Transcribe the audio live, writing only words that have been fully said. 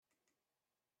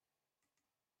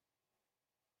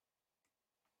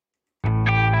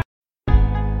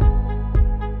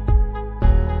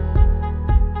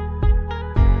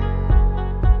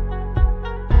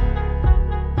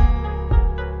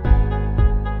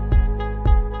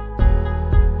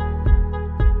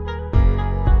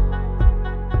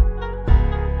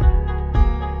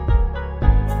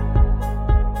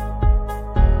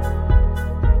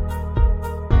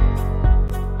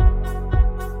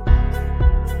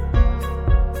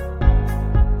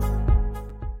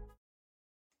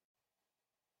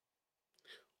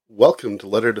Welcome to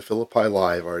Letter to Philippi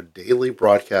Live, our daily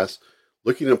broadcast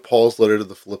looking at Paul's letter to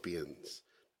the Philippians.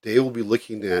 Today we'll be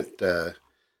looking at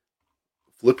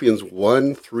Philippians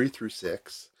 1, 3 through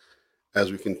 6,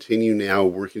 as we continue now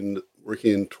working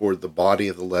toward the body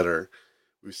of the letter.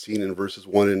 We've seen in verses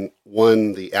 1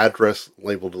 the address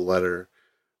labeled the letter,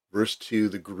 verse 2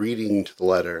 the greeting to the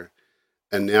letter,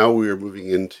 and now we are moving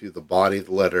into the body of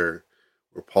the letter,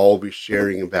 where Paul will be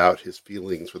sharing about his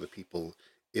feelings for the people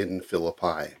in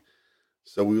Philippi.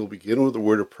 So we will begin with a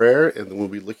word of prayer, and then we'll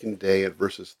be looking today at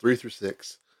verses 3 through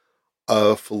 6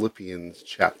 of Philippians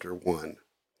chapter 1.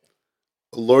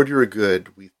 Lord, you are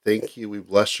good. We thank you. We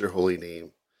bless your holy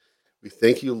name. We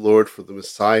thank you, Lord, for the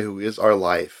Messiah who is our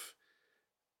life,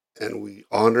 and we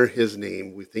honor his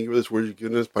name. We thank you for this word you've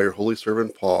given us by your holy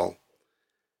servant Paul,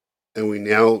 and we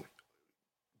now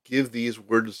give these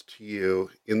words to you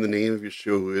in the name of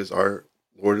Yeshua, who is our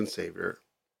Lord and Savior.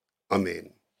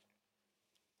 Amen.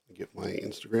 Get my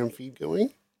Instagram feed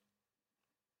going.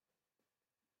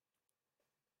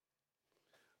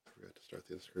 I forgot to start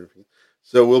the Instagram feed.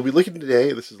 So we'll be looking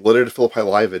today. This is Letter to Philippi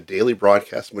Live, a daily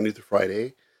broadcast Monday through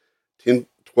Friday,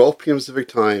 12 p.m. Pacific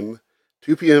Time,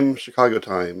 2 p.m. Chicago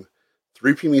Time,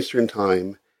 3 p.m. Eastern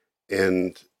Time,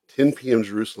 and 10 p.m.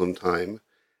 Jerusalem Time.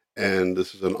 And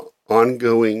this is an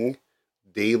ongoing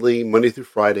daily Monday through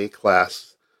Friday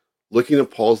class looking at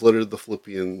Paul's letter to the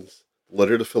Philippians,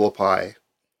 letter to Philippi.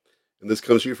 And this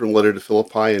comes to you from Letter to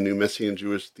Philippi, a new Messianic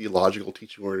Jewish theological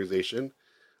teaching organization,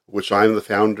 which I'm the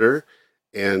founder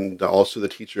and also the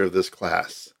teacher of this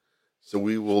class. So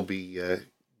we will be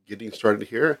getting started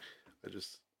here. I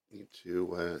just need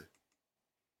to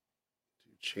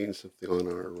change something on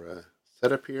our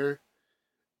setup here,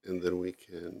 and then we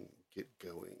can get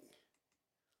going.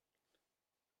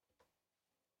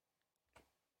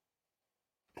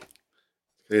 It's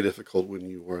kind of difficult when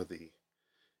you are the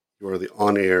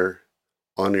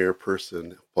on-air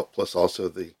person, plus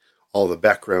also all the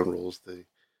background rules, the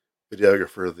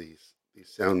videographer, the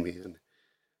sound man,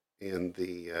 and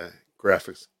the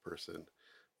graphics person.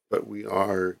 But we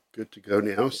are good to go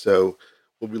now. So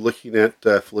we'll be looking at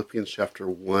Philippians chapter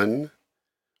 1,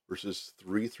 verses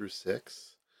 3 through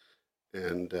 6,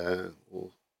 and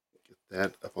we'll get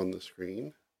that up on the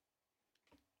screen.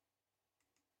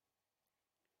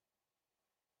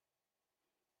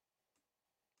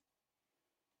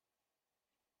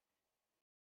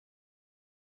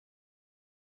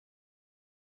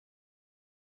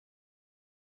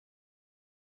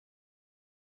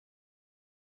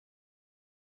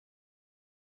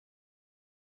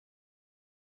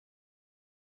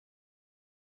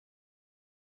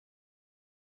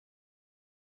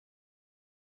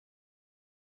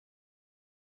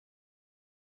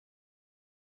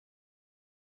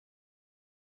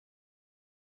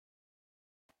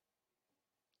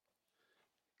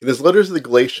 In his letters to the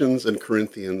Galatians and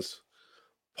Corinthians,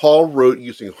 Paul wrote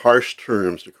using harsh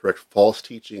terms to correct false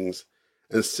teachings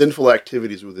and sinful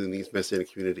activities within these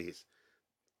Messianic communities,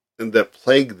 and that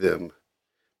plagued them.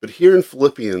 But here in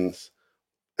Philippians,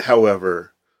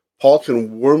 however, Paul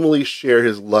can warmly share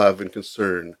his love and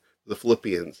concern for the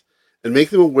Philippians and make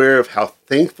them aware of how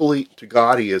thankful to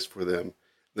God he is for them,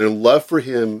 their love for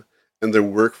him, and their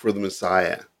work for the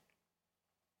Messiah.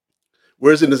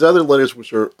 Whereas in his other letters,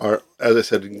 which are as I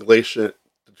said, in Galatia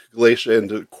and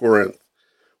to Corinth,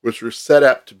 which were set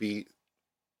up to be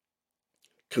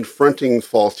confronting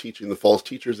false teaching, the false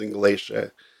teachers in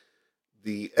Galatia,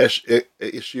 the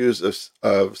issues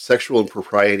of sexual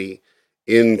impropriety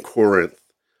in Corinth,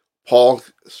 Paul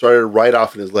started right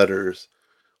off in his letters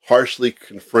harshly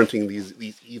confronting these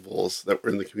evils that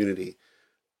were in the community.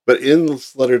 But in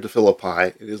this letter to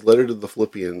Philippi, in his letter to the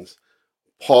Philippians,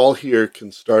 Paul here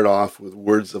can start off with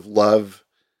words of love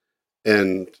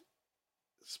and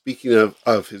speaking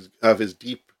of his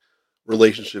deep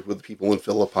relationship with the people in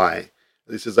Philippi.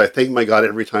 He says, I thank my God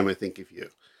every time I think of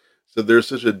you. So there's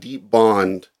such a deep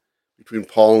bond between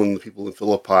Paul and the people in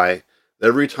Philippi that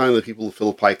every time the people of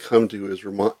Philippi come to his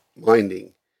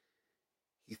reminding,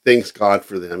 he thanks God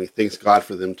for them. He thanks God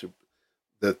for them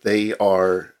that they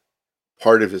are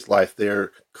part of his life. They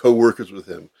are co-workers with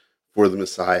him for the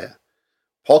Messiah.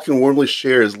 Paul can warmly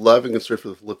share his love and concern for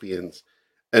the Philippians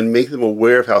and make them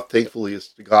aware of how thankful he is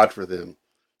to God for them,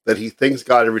 that he thanks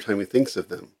God every time he thinks of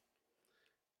them,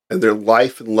 and their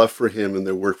life and love for him and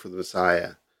their work for the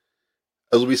Messiah.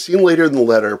 As will be seen later in the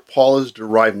letter, Paul has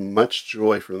derived much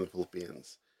joy from the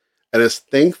Philippians and is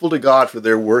thankful to God for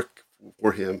their work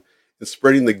for him in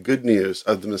spreading the good news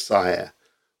of the Messiah.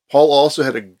 Paul also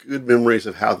had good memories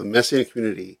of how the Messianic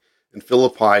community in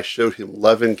Philippi showed him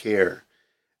love and care,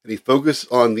 and he focused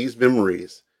on these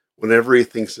memories whenever he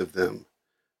thinks of them.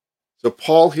 So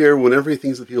Paul here, whenever he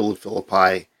thinks of the people of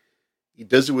Philippi, he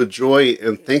does it with joy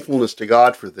and thankfulness to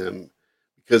God for them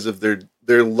because of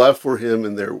their love for him,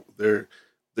 and they're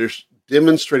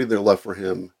demonstrating their love for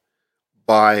him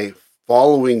by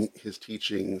following his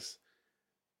teachings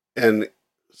and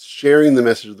sharing the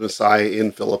message of the Messiah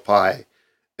in Philippi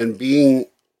and being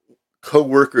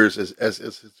co-workers, as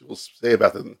we'll say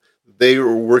about them. They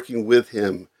were working with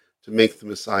him to make the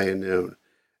Messiah known.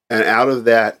 And out of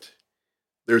that,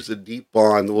 there's a deep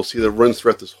bond that we'll see that runs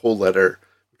throughout this whole letter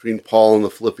between Paul and the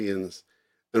Philippians.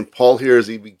 And Paul here, as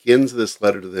he begins this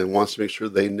letter to them, wants to make sure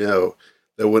they know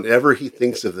that whenever he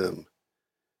thinks of them,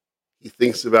 he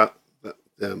thinks about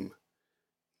them,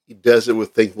 he does it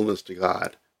with thankfulness to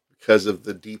God because of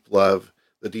the deep love,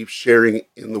 the deep sharing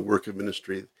in the work of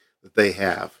ministry that they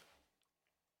have.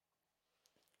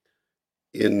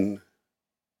 In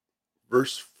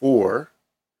verse 4,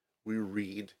 we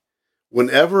read,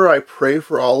 "Whenever I pray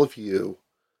for all of you,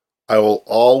 I will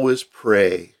always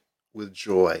pray with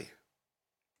joy."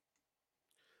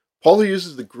 Paul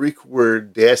uses the Greek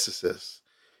word diathesis,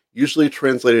 usually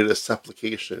translated as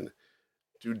supplication,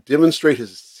 to demonstrate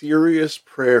his serious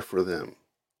prayer for them.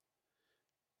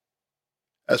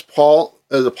 As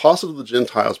apostle to the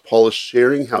Gentiles, Paul is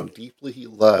sharing how deeply he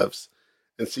loves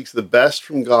and seeks the best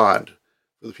from God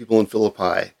for the people in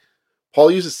Philippi.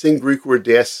 Paul uses the same Greek word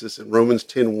diathesis in Romans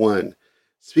 10:1,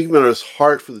 speaking about his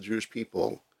heart for the Jewish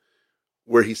people,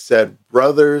 where he said,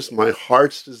 "Brothers, my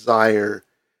heart's desire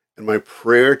and my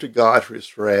prayer to God for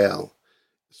Israel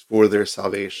is for their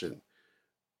salvation."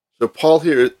 So Paul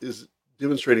here is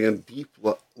demonstrating a deep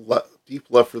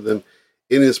love for them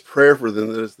in his prayer for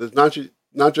them. There's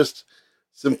not just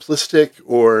simplistic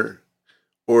or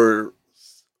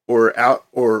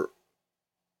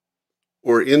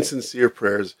insincere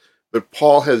prayers, but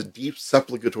Paul has deep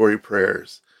supplicatory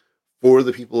prayers for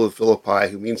the people of Philippi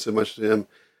who mean so much to him.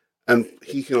 And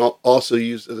he can also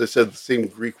use, as I said, the same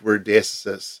Greek word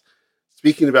diathesis,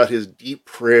 speaking about his deep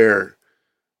prayer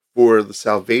for the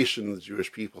salvation of the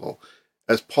Jewish people,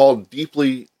 as Paul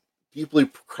deeply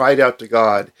cried out to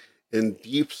God in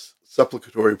deep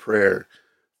supplicatory prayer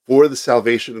for the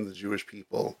salvation of the Jewish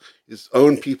people, his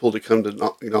own people to come to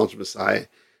acknowledge the Messiah.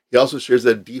 He also shares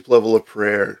that deep level of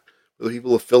prayer for the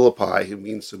people of Philippi who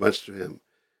mean so much to him,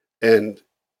 and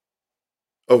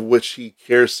of which he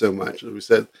cares so much. As we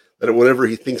said, that whenever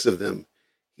he thinks of them,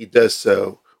 he does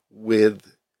so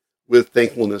with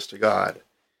thankfulness to God.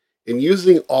 In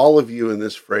using all of you in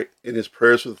his prayers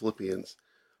for the Philippians,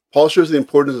 Paul shows the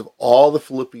importance of all the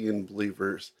Philippian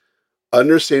believers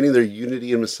understanding their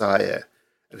unity in Messiah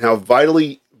and how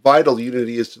vital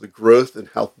unity is to the growth and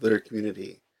health of their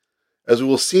community. As we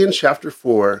will see in chapter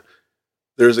 4,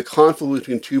 there is a conflict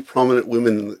between two prominent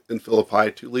women in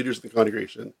Philippi, two leaders in the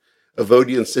congregation,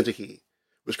 Evodia and Syntyche,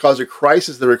 which caused a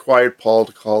crisis that required Paul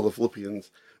to call the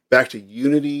Philippians back to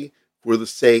unity for the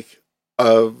sake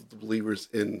of the believers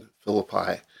in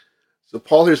Philippi. So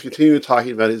Paul here is continuing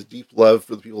talking about his deep love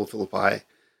for the people of Philippi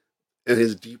and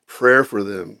his deep prayer for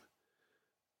them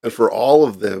and for all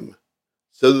of them,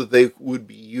 so that they would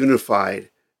be unified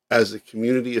as a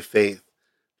community of faith,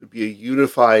 to be a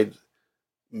unified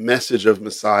message of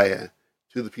Messiah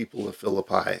to the people of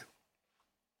Philippi.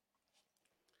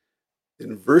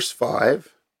 In verse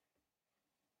 5,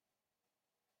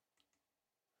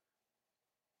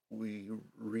 we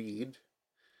read,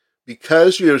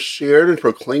 "Because you have shared in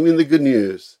proclaiming the good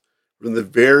news from the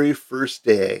very first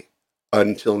day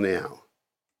until now."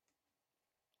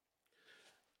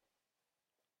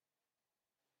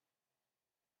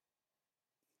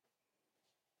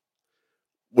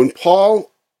 When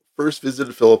Paul first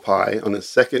visited Philippi on his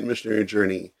second missionary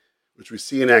journey, which we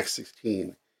see in Acts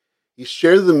 16, he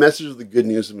shared the message of the good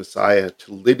news of Messiah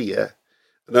to Lydia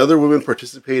and other women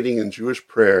participating in Jewish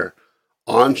prayer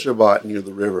on Shabbat near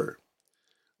the river.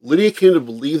 Lydia came to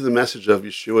believe the message of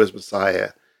Yeshua as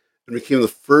Messiah and became the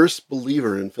first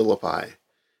believer in Philippi.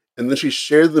 And then she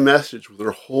shared the message with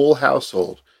her whole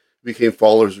household, who became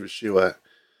followers of Yeshua.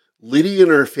 Lydia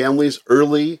and her family's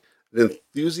early and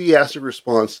enthusiastic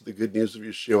response to the good news of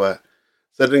Yeshua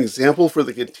set an example for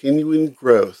the continuing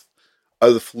growth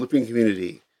of the Philippian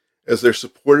community as their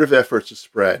supportive efforts to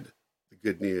spread the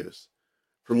good news.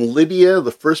 From Lydia,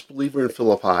 the first believer in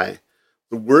Philippi,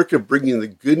 the work of bringing the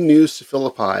good news to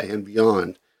Philippi and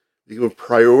beyond became a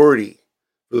priority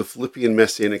for the Philippian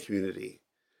Messianic community.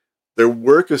 Their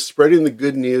work of spreading the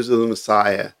good news of the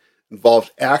Messiah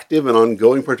involved active and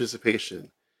ongoing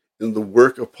participation in the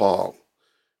work of Paul,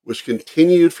 which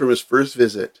continued from his first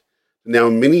visit to now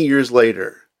many years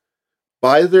later.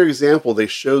 By their example, they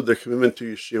showed their commitment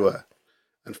to Yeshua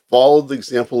and followed the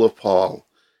example of Paul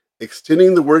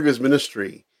extending the work of his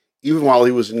ministry even while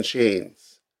he was in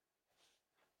chains.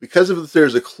 Because of this,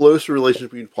 there's a close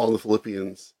relationship between Paul and the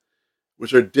Philippians,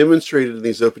 which are demonstrated in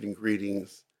these opening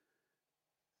greetings,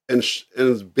 and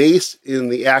is based in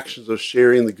the actions of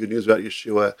sharing the good news about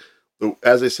Yeshua.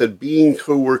 As I said, being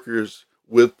co-workers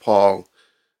with Paul,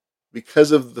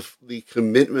 because of the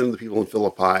commitment of the people in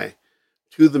Philippi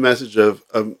to the message of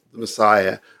the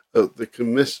Messiah,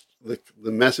 the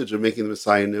message of making the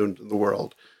Messiah known to the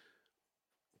world,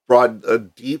 brought a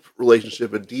deep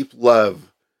relationship, a deep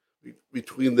love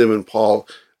between them and Paul,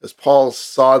 as Paul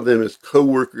saw them as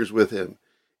co-workers with him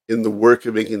in the work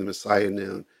of making the Messiah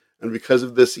known. And because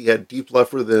of this, he had deep love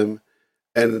for them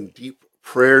and deep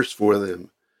prayers for them,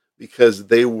 because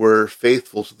they were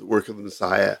faithful to the work of the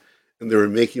Messiah and they were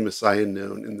making Messiah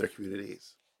known in their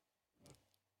communities.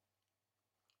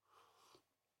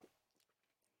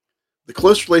 The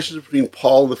close relationship between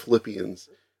Paul and the Philippians,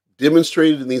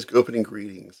 demonstrated in these opening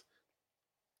greetings,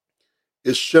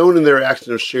 is shown in their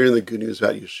action of sharing the good news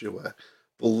about Yeshua.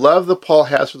 The love that Paul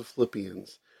has for the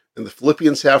Philippians and the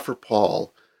Philippians have for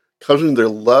Paul comes from their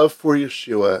love for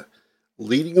Yeshua,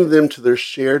 leading them to their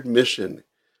shared mission,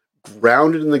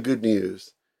 grounded in the good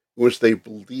news, in which they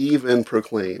believe and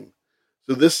proclaim.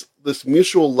 So this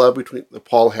mutual love that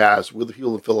Paul has with the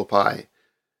people in Philippi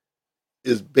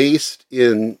is based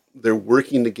in their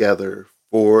working together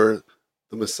for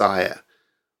the Messiah.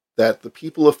 That the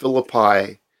people of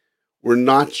Philippi were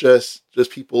not just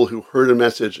people who heard a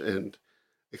message and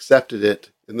accepted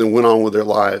it and then went on with their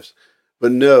lives,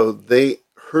 but no, they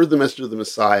heard the message of the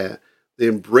Messiah, they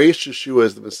embraced Yeshua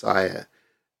as the Messiah,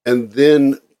 and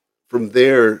then from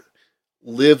there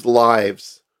lived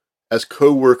lives as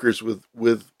co-workers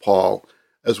with Paul,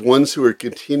 as ones who are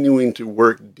continuing to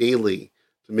work daily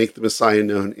to make the Messiah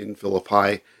known in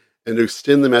Philippi and to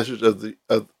extend the message of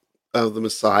the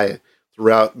Messiah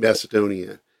throughout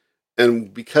Macedonia.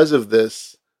 And because of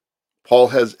this, Paul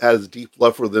has deep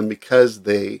love for them because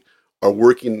they are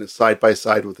working side by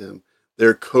side with him.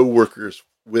 They're co-workers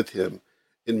with him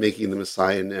in making the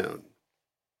Messiah known.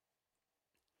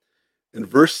 In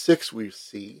verse 6 we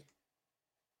see,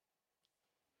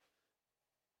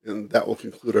 and that will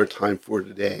conclude our time for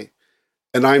today,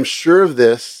 "And I'm sure of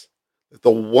this, that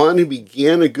the one who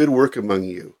began a good work among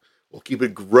you will keep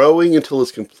it growing until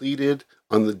it's completed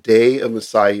on the day of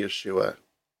Messiah Yeshua."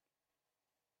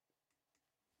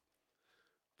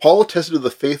 Paul attested to the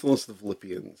faithfulness of the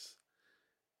Philippians,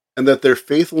 and that their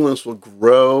faithfulness will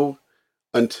grow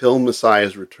until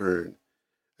Messiah's return,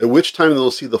 at which time they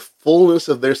will see the fullness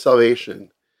of their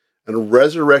salvation and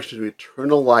resurrection to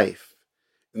eternal life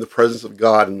in the presence of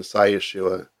God and Messiah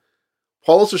Yeshua.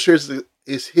 Paul also shares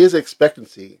his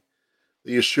expectancy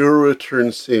that Yeshua will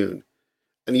return soon,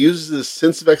 and uses this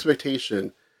sense of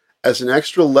expectation as an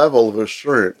extra level of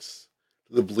assurance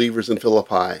to the believers in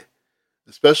Philippi,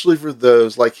 especially for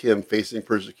those like him facing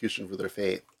persecution for their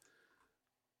faith.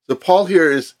 So Paul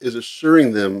here is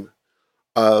assuring them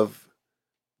of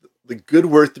the good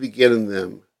work that began in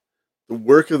them. The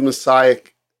work of the Messiah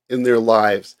in their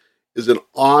lives is an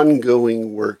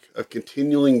ongoing work of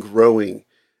continually growing,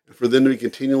 and for them to be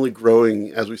continually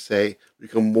growing, as we say,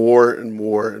 become more and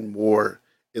more and more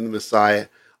in the Messiah,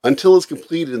 until it's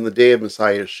completed in the day of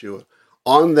Messiah Yeshua,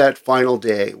 on that final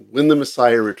day when the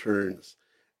Messiah returns,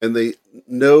 and they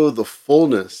know the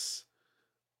fullness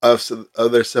of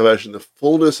their salvation, the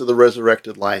fullness of the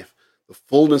resurrected life, the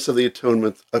fullness of the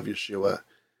atonement of Yeshua.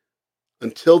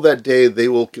 Until that day, they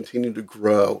will continue to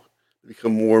grow, to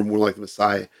become more and more like the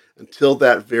Messiah, until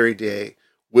that very day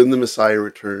when the Messiah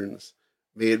returns.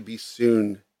 May it be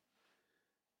soon.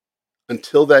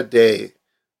 Until that day,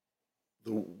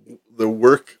 the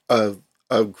work of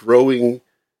growing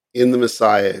in the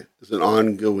Messiah is an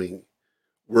ongoing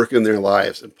work in their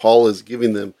lives. And Paul is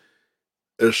giving them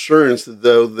assurance that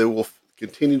though they will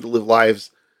continue to live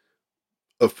lives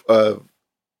of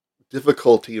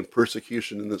difficulty and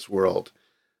persecution in this world,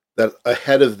 that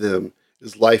ahead of them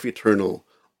is life eternal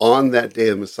on that day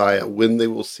of Messiah, when they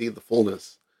will see the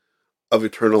fullness of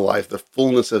eternal life, the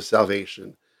fullness of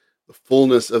salvation, the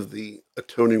fullness of the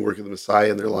atoning work of the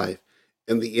Messiah in their life,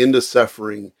 and the end of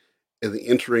suffering, and the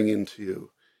entering into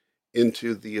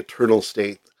the eternal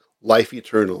state, life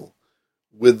eternal,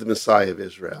 with the Messiah of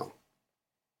Israel.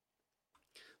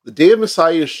 The day of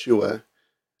Messiah Yeshua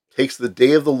takes the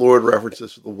day of the Lord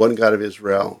references to the one God of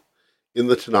Israel in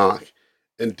the Tanakh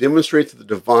and demonstrates the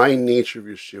divine nature of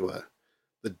Yeshua.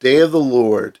 The day of the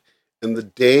Lord and the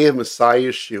day of Messiah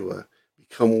Yeshua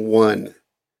become one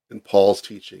in Paul's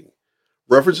teaching.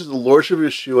 References the lordship of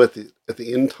Yeshua at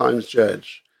the end times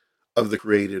judge of the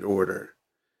created order.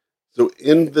 So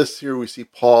in this here we see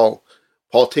Paul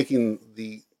Paul taking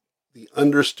the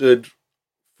understood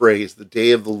phrase, the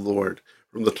day of the Lord,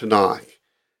 from the Tanakh,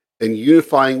 and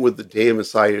unifying with the day of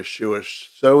Messiah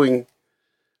Yeshua,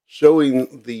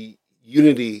 showing the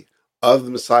unity of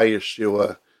the Messiah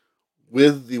Yeshua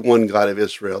with the one God of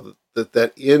Israel.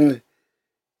 That in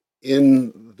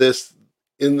this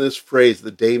phrase,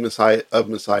 the day of Messiah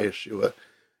Yeshua,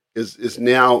 is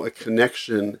now a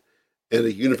connection and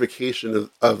a unification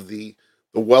of the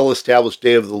well-established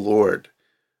day of the Lord.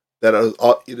 That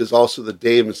it is also the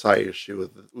day of Messiah Yeshua.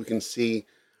 We can see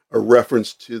a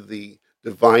reference to the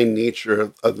divine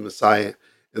nature of the Messiah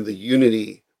and the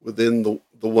unity within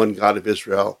the one God of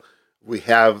Israel. We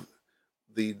have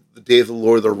the day of the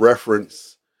Lord, the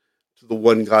reference to the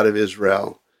one God of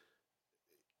Israel,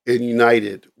 and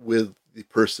united with the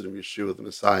person of Yeshua, the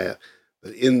Messiah.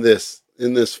 That in this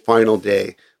final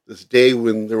day, this day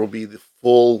when there will be the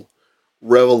full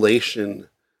revelation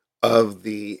of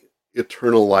the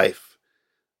eternal life,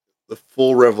 the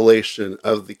full revelation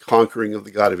of the conquering of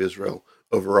the God of Israel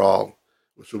overall,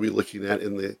 which we'll be looking at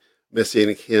in the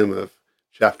Messianic hymn of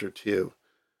chapter 2.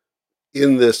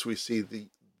 In this, we see the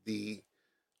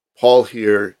Paul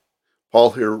here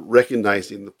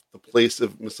recognizing the place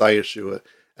of Messiah Yeshua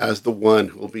as the one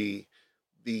who will be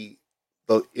the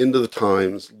end of the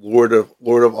times, Lord of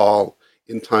all,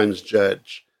 in times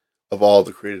judge of all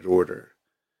the created order.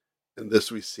 And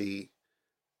this we see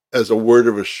as a word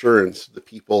of assurance to the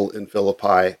people in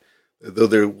Philippi, that though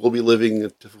they will be living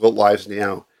difficult lives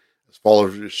now as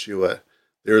followers of Yeshua,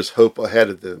 there is hope ahead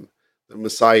of them. The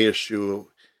Messiah Yeshua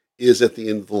is at the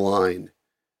end of the line,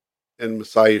 and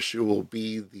Messiah Yeshua will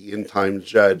be the end-time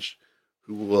judge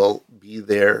who will be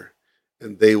there,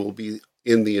 and they will be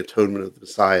in the atonement of the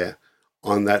Messiah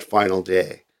on that final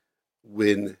day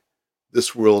when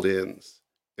this world ends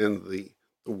and the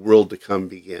world to come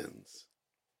begins.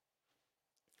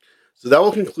 So that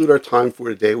will conclude our time for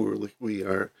today. We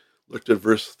are looked at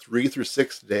verse 3 through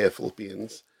 6 today of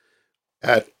Philippians,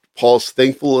 at Paul's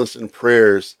thankfulness and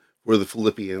prayers for the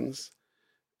Philippians,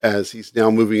 as he's now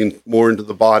moving more into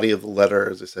the body of the letter.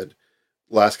 As I said,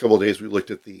 last couple of days we looked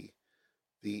at the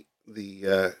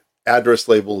address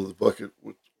label of the book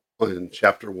in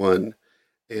chapter 1,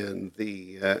 and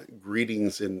the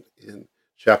greetings in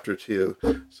chapter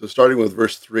 2. So starting with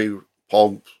verse 3,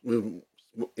 Paul moved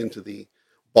into the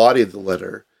body of the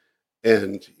letter,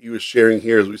 and he was sharing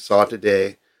here, as we saw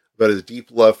today, about his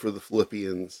deep love for the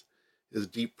Philippians, his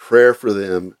deep prayer for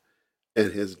them,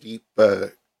 and his deep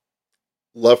love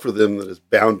for them that is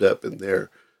bound up in their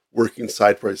working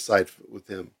side by side with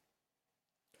him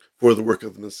for the work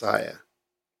of the Messiah.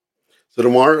 So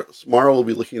tomorrow we'll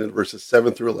be looking at verses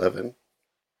 7 through 11,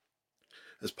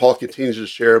 as Paul continues to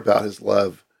share about his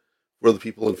love for the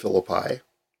people in Philippi.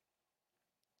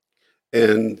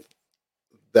 And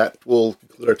that will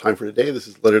conclude our time for today. This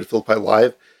is Letter to Philippi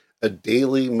Live, a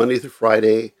daily Monday through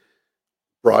Friday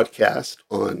broadcast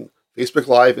on Facebook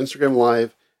Live, Instagram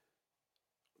Live,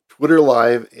 Twitter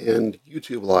Live, and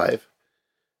YouTube Live.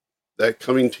 That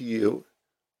coming to you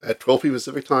at 12 p.m.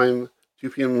 Pacific Time, 2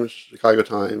 p.m. Chicago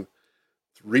Time,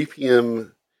 3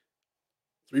 p.m.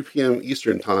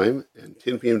 Eastern Time, and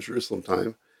 10 p.m. Jerusalem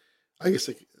Time. I guess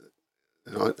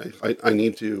I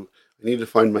need to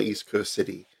find my East Coast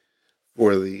city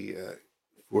for that,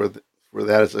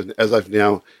 as I've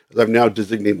now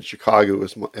designated Chicago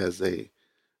as a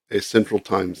Central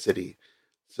Time city.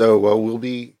 So we'll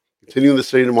be continuing the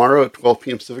study tomorrow at 12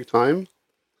 p.m. Pacific Time,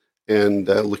 and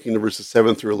looking at verses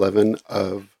 7 through 11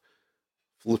 of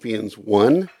Philippians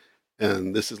 1.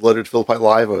 And this is Letter to Philippi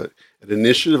Live, an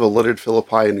initiative of Letter to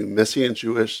Philippi, a new Messianic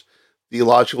Jewish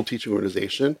theological teaching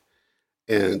organization.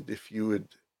 And if you would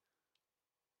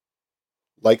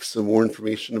like some more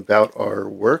information about our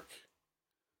work,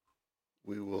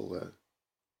 we will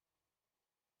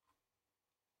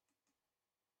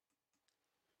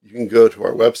you can go to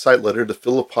our website,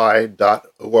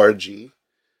 lettertophilippi.org.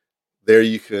 There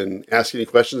you can ask any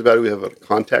questions about it. We have a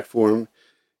contact form.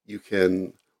 You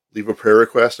can leave a prayer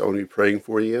request. I want to be praying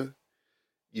for you.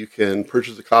 You can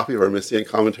purchase a copy of our Messianic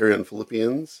commentary on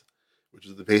Philippians, which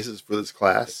is the basis for this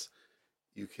class.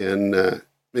 You can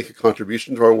make a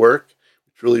contribution to our work.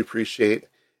 We truly appreciate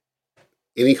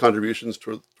any contributions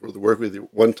toward the work, with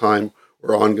one-time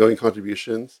or ongoing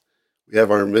contributions. We have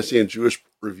our Messianic Jewish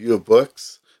review of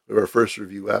books. We have our first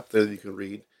review up there that you can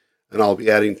read, and I'll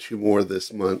be adding 2 more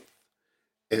this month.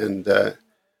 And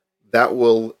that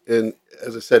will, and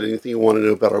as I said, anything you want to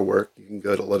know about our work, you can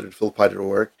go to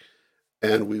lettertophilippi.org,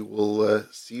 and we will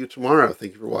see you tomorrow.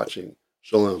 Thank you for watching.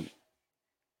 Shalom.